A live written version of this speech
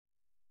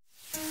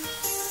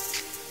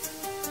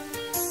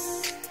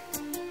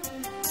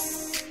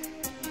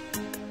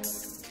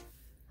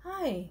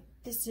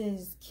this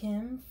is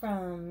Kim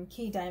from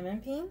Key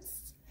Diamond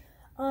Paints.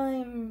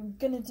 I'm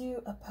gonna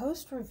do a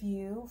post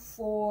review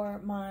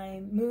for my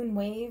Moon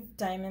Wave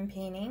diamond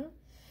painting.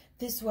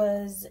 This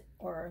is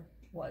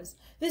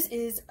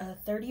a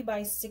 30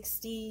 by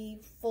 60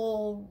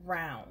 full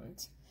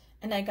round,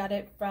 and I got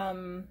it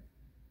from,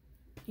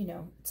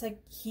 it's like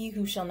He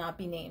Who Shall Not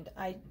Be Named.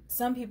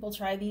 Some people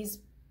try these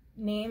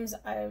names.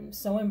 I'm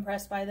so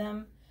impressed by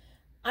them.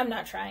 I'm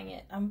not trying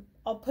it.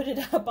 I'll put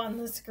it up on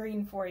the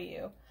screen for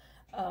you,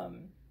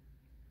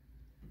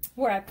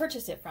 where I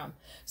purchased it from.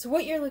 So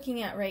what you're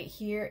looking at right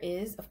here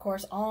is, of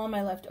course, all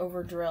my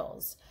leftover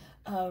drills.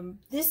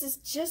 This is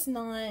just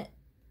not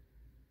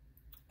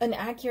an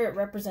accurate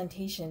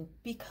representation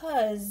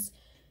because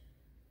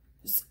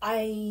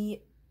I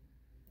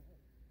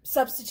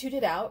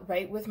substituted out,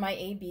 right, with my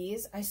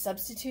ABs. I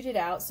substituted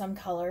out some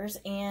colors,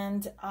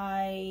 and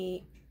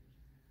I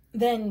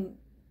then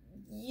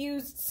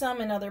used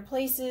some in other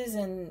places,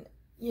 and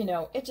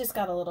it just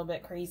got a little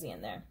bit crazy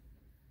in there.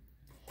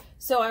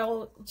 So I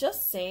will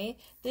just say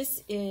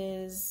this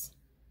is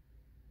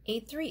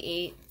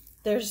 838.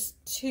 There's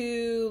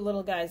 2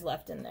 little guys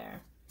left in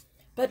there.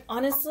 But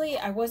honestly,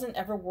 I wasn't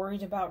ever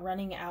worried about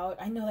running out.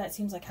 I know that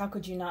seems like, how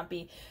could you not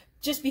be?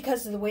 Just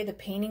because of the way the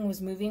painting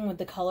was moving with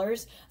the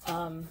colors,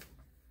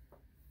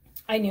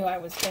 I knew I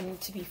was going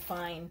to be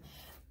fine.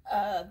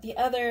 The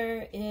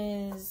other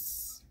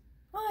is,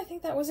 well, I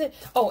think that was it.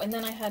 Oh, and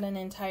then I had an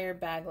entire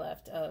bag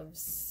left of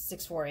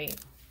 648.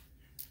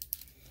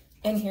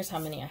 And here's how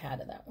many I had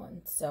of that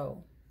one.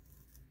 So,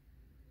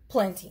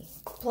 plenty.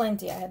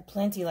 I had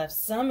plenty left.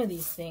 Some of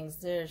these things,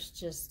 there's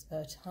just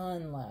a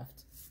ton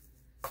left.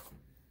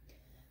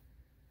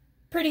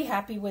 Pretty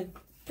happy with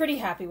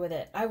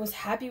it. I was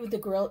happy with the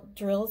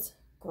grills,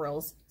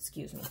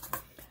 excuse me.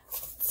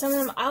 Some of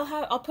them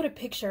I'll put a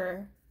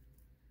picture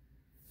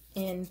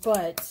in,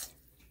 but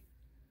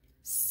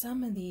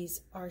some of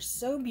these are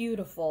so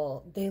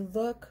beautiful. They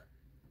look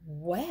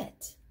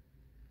wet.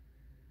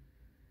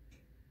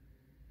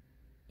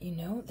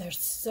 They're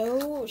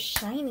so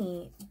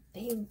shiny.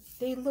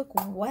 They look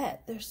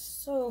wet. They're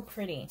so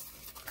pretty.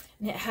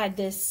 And it had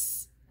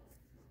this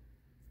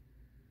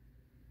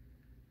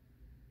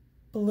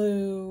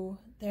blue.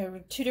 There were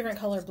 2 different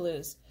color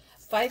blues.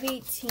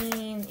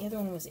 518. The other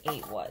one was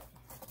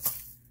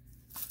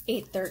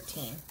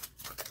 813.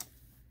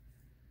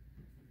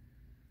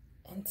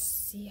 And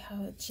see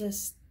how it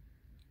just,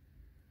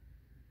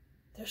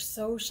 they're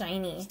so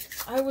shiny.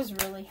 I was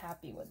really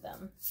happy with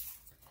them.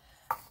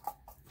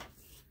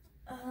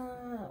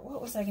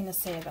 What was I going to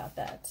say about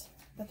that?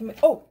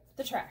 Oh,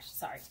 the trash.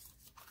 Sorry.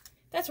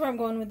 That's where I'm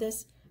going with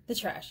this. The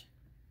trash.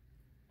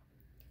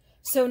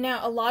 So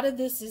now a lot of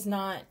this is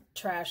not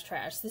trash.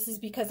 This is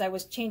because I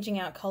was changing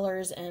out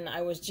colors and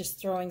I was just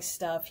throwing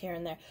stuff here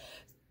and there.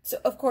 So,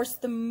 of course,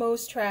 the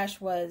most trash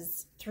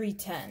was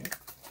 310.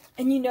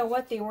 And you know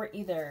what? They were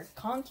either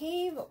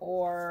concave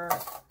or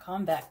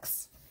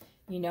convex.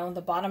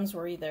 The bottoms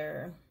were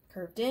either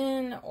curved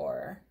in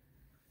or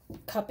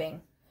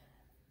cupping.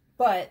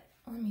 But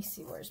let me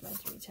see, where's my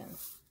 310?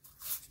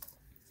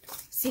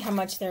 See how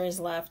much there is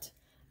left.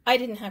 I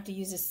didn't have to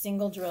use a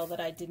single drill that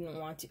I didn't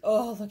want to.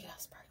 Oh, look at how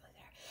sparkly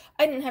there.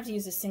 I didn't have to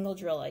use a single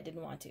drill I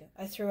didn't want to.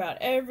 I threw out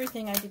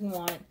everything I didn't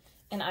want,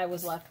 and I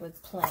was left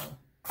with plenty.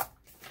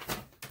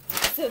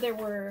 So there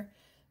were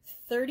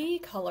 30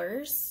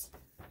 colors,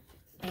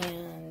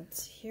 and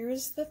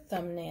here's the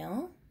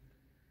thumbnail.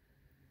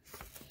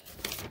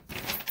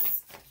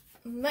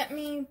 Let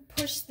me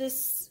push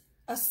this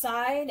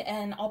aside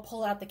and I'll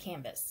pull out the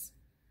canvas.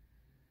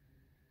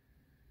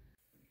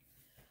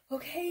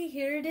 Okay,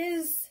 here it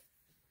is.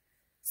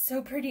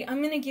 So pretty.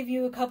 I'm going to give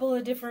you a couple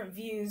of different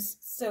views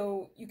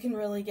so you can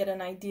really get an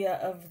idea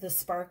of the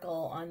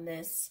sparkle on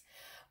this.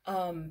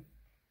 I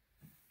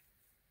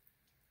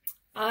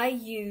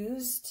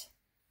used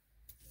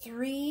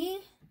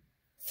three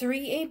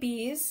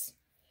ABs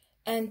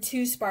and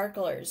 2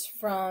 sparklers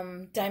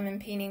from Diamond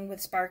Painting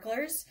with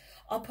Sparklers.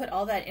 I'll put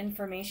all that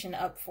information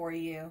up for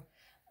you.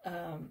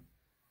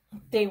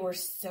 They were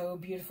so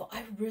beautiful.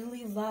 I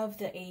really love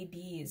the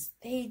ABs.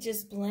 They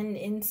just blend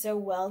in so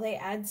well. They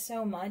add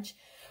so much.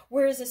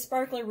 Whereas a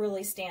sparkler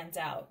really stands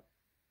out,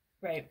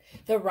 right?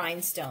 The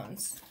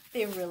rhinestones,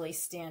 they really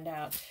stand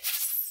out.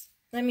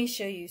 Let me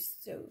show you.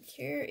 So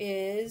here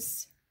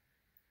is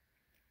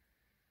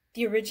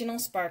the original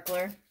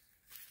sparkler.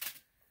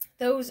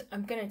 Those,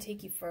 I'm going to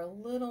take you for a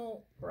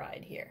little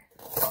ride here.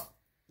 Oops.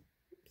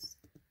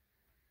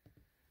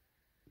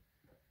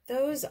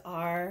 Those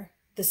are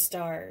the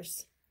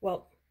stars.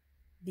 Well,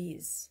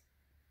 these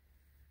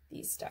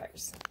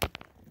stars.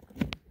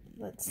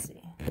 Let's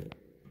see.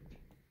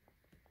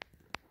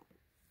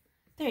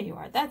 There you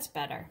are. That's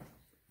better.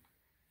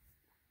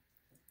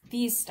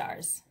 These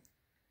stars.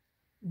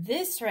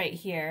 This right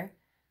here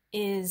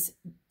is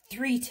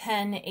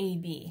 310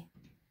 AB.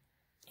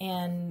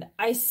 And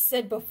I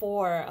said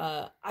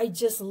before, I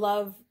just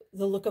love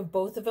the look of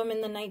both of them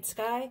in the night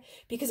sky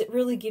because it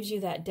really gives you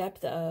that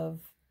depth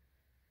of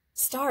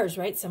stars,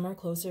 right? Some are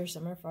closer,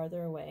 some are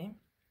farther away.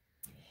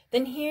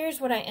 Then here's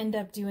what I end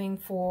up doing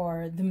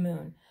for the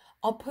moon.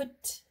 I'll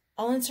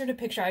insert a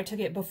picture. I took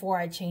it before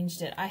I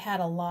changed it. I had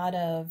a lot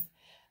of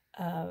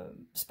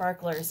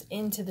sparklers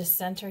into the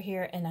center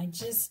here, and I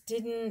just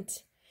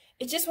didn't,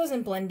 it just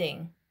wasn't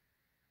blending.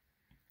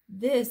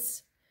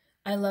 This,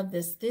 I love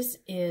this. This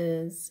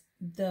is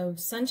the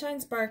Sunshine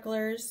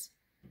Sparklers,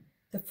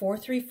 the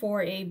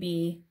 434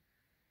 AB,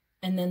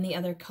 and then the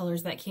other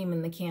colors that came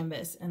in the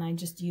canvas, and I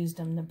just used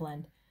them to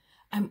blend.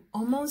 I'm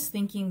almost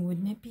thinking,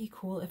 wouldn't it be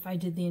cool if I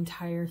did the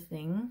entire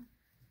thing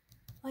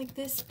like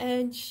this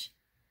edge?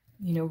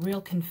 You know,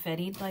 real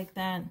confettied like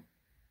that.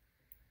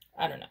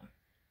 I don't know.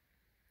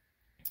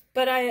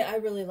 But I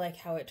really like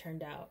how it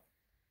turned out.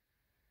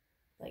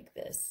 Like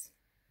this.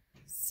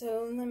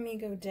 So let me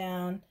go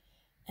down.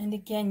 And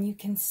again, you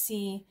can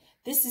see,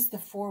 this is the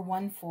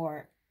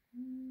 414.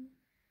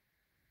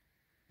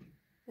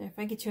 If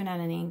I get you in at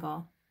an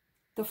angle.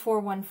 The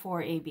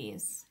 414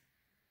 ABs.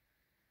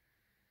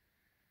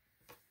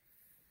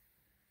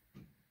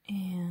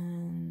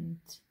 And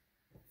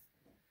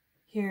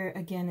here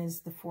again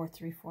is the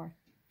 434.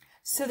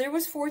 So there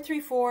was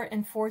 434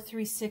 and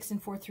 436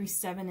 and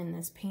 437 in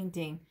this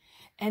painting.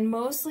 And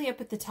mostly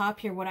up at the top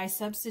here, what I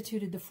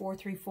substituted the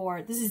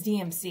 434, this is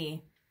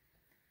DMC,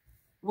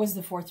 was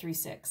the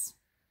 436.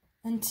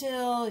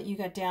 Until you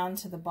got down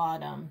to the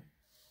bottom.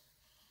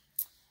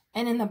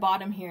 And in the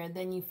bottom here,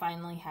 then you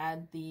finally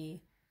had the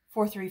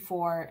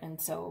 434,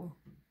 and so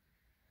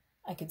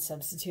I could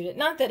substitute it.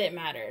 Not that it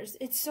matters.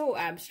 It's so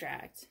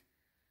abstract.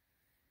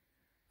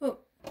 Oh,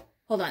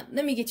 hold on.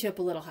 Let me get you up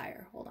a little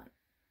higher. Hold on.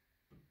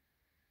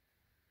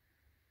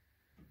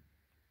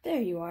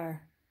 There you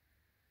are.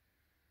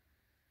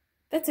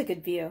 That's a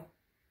good view.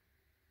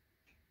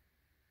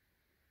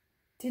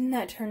 Didn't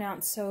that turn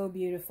out so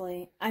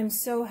beautifully? I'm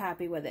so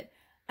happy with it.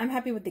 I'm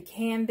happy with the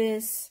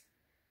canvas,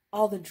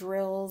 all the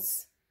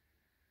drills,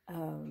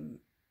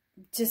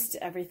 just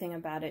everything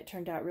about it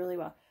turned out really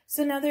well.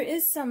 So now there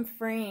is some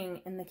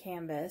fraying in the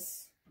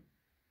canvas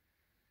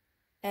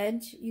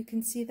edge. You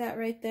can see that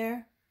right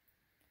there.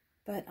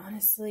 But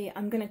honestly,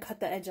 I'm going to cut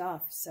the edge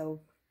off,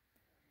 so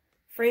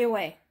fray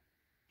away.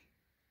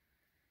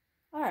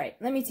 All right,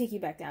 let me take you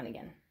back down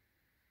again.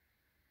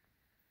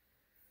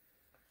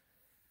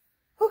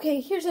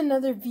 Okay, here's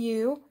another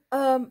view.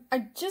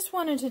 I just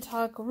wanted to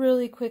talk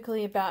really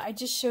quickly about, I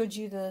just showed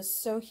you this.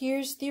 So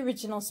here's the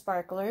original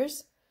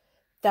sparklers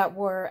that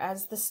were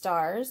as the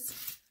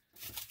stars.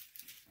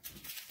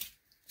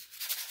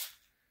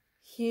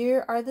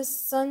 Here are the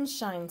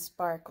Sunshine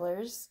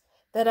Sparklers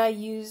that I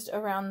used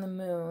around the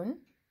moon.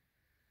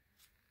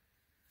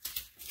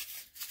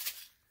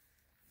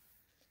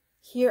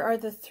 Here are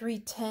the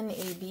 310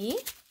 AB.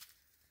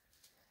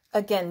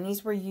 Again,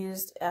 these were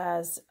used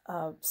as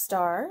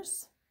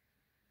stars.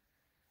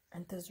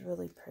 Aren't those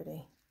really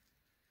pretty?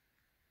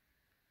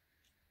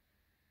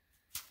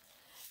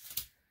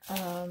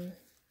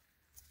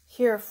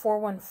 Here are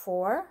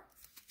 414.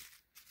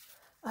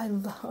 I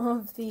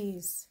love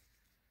these.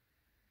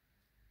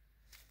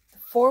 The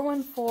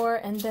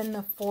 414 and then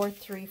the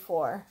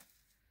 434.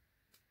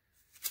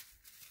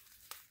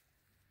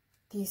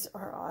 These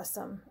are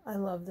awesome. I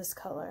love this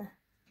color.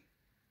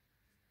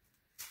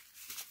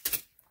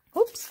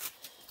 Oops.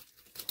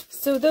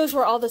 So those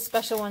were all the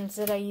special ones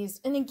that I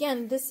used. And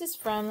again, this is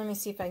from, let me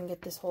see if I can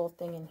get this whole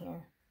thing in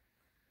here.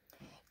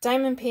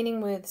 Diamond Painting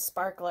with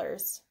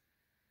Sparklers.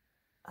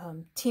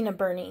 Tina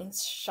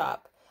Burney's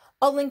shop.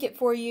 I'll link it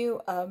for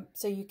you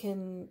so you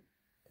can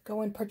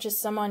go and purchase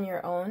some on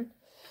your own.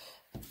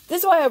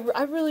 This is why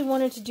I really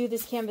wanted to do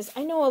this canvas.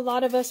 I know a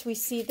lot of us, we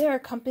see there are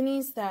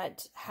companies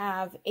that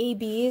have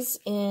ABs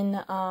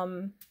in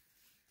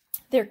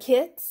their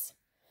kits.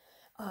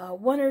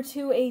 1 or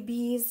 2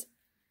 ABs,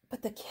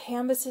 but the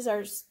canvases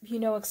are, you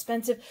know,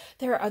 expensive.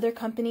 There are other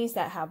companies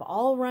that have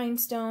all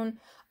rhinestone.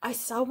 I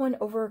saw one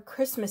over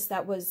Christmas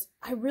that was,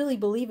 I really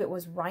believe it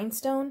was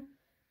rhinestone,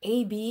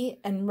 AB,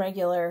 and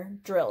regular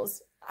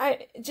drills.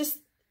 Just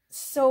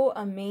so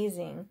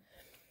amazing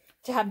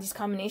to have these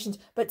combinations.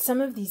 But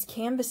some of these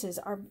canvases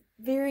are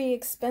very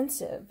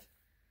expensive.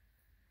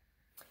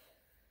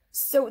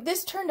 So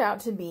this turned out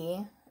to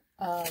be,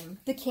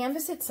 the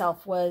canvas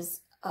itself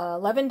was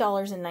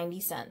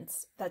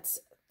 $11.90. That's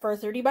for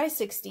 30 by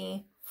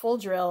 60, full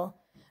drill,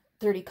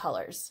 30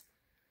 colors.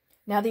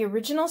 Now the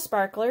original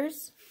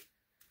sparklers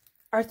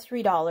are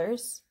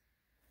 $3,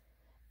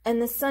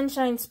 and the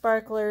Sunshine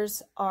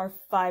Sparklers are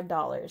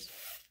 $5.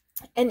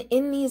 And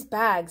in these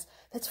bags,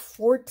 that's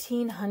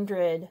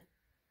 1,400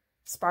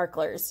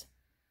 sparklers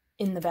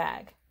in the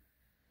bag.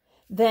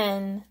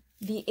 Then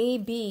the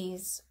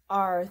ABs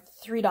are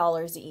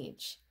 $3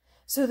 each.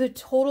 So the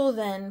total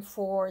then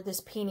for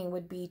this painting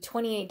would be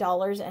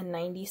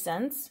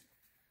 $28.90.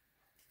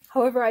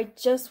 However, I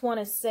just want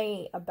to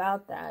say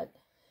about that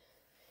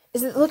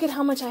is that look at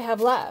how much I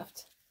have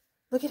left.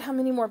 Look at how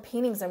many more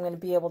paintings I'm going to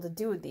be able to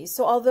do with these.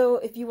 So although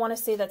if you want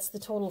to say that's the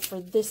total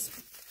for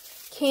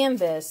this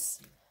canvas,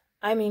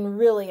 I mean,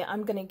 really,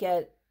 I'm going to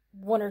get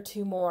 1 or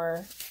 2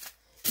 more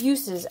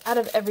uses out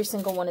of every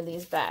single one of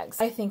these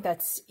bags. I think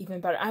that's even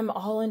better. I'm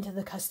all into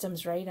the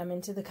customs, right? I'm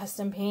into the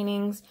custom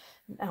paintings.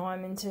 Now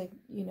I'm into,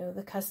 you know,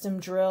 the custom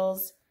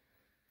drills.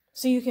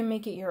 So you can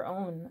make it your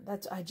own.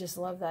 I just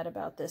love that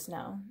about this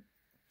now.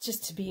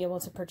 Just to be able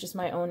to purchase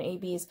my own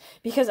ABs.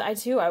 Because I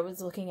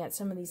was looking at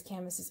some of these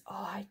canvases.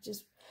 Oh,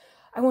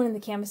 I wanted the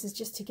canvases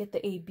just to get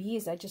the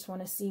ABs. I just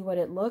want to see what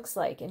it looks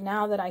like. And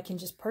now that I can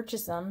just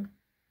purchase them,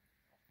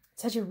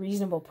 such a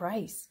reasonable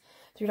price.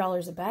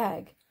 $3 a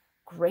bag.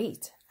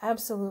 Great.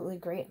 Absolutely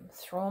great.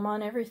 Throw them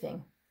on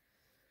everything.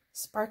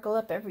 Sparkle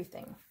up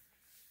everything.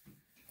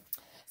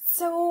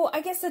 So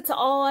I guess that's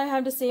all I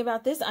have to say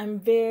about this. I'm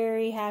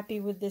very happy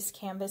with this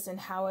canvas and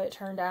how it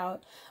turned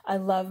out. I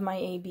love my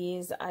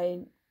ABs.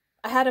 I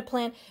had a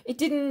plan.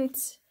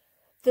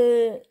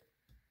 The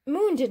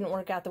moon didn't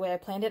work out the way I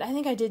planned it. I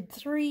think I did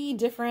 3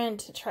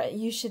 different,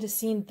 you should have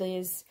seen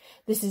these.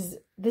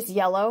 This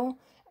yellow.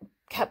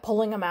 Kept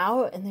pulling them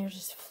out and they're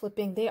just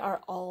flipping. They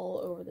are all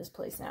over this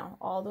place now.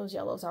 All those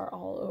yellows are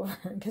all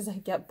over because I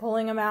kept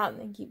pulling them out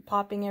and they keep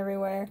popping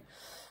everywhere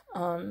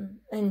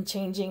and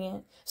changing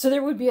it. So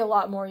there would be a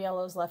lot more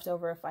yellows left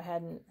over if I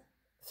hadn't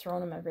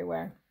thrown them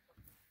everywhere.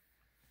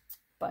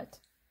 But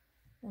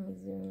let me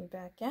zoom you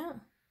back out.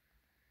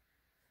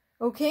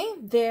 Okay,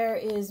 there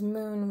is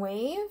Moon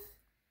Wave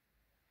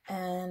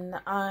and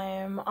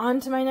I'm on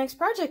to my next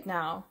project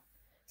now.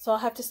 So I'll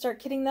have to start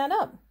kitting that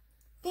up.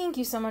 Thank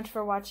you so much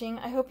for watching.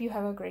 I hope you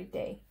have a great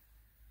day.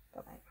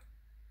 Bye-bye.